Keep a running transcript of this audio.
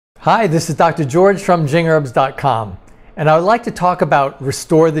Hi, this is Dr. George from jingherbs.com, and I would like to talk about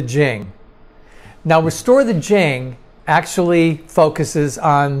Restore the Jing. Now, Restore the Jing actually focuses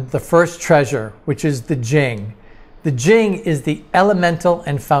on the first treasure, which is the Jing. The Jing is the elemental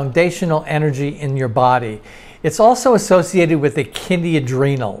and foundational energy in your body. It's also associated with the kidney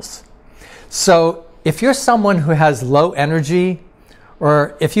adrenals. So if you're someone who has low energy,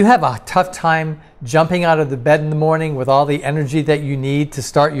 or if you have a tough time jumping out of the bed in the morning with all the energy that you need to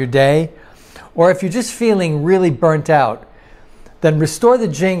start your day, or if you're just feeling really burnt out, then Restore the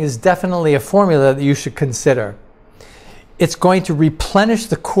Jing is definitely a formula that you should consider. It's going to replenish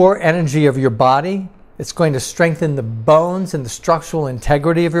the core energy of your body. It's going to strengthen the bones and the structural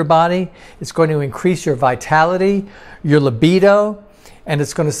integrity of your body. It's going to increase your vitality, your libido, and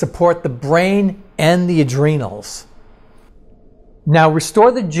it's going to support the brain and the adrenals. Now,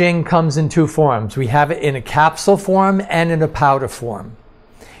 Restore the Jing comes in two forms. We have it in a capsule form and in a powder form.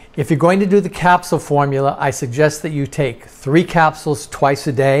 If you're going to do the capsule formula, I suggest that you take 3 capsules twice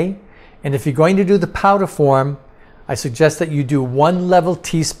a day. And if you're going to do the powder form, I suggest that you do 1 level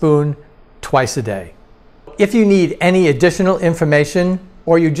teaspoon twice a day. If you need any additional information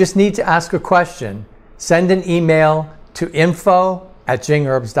or you just need to ask a question, send an email to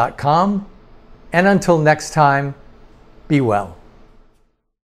info@jingherbs.com. And until next time, be well.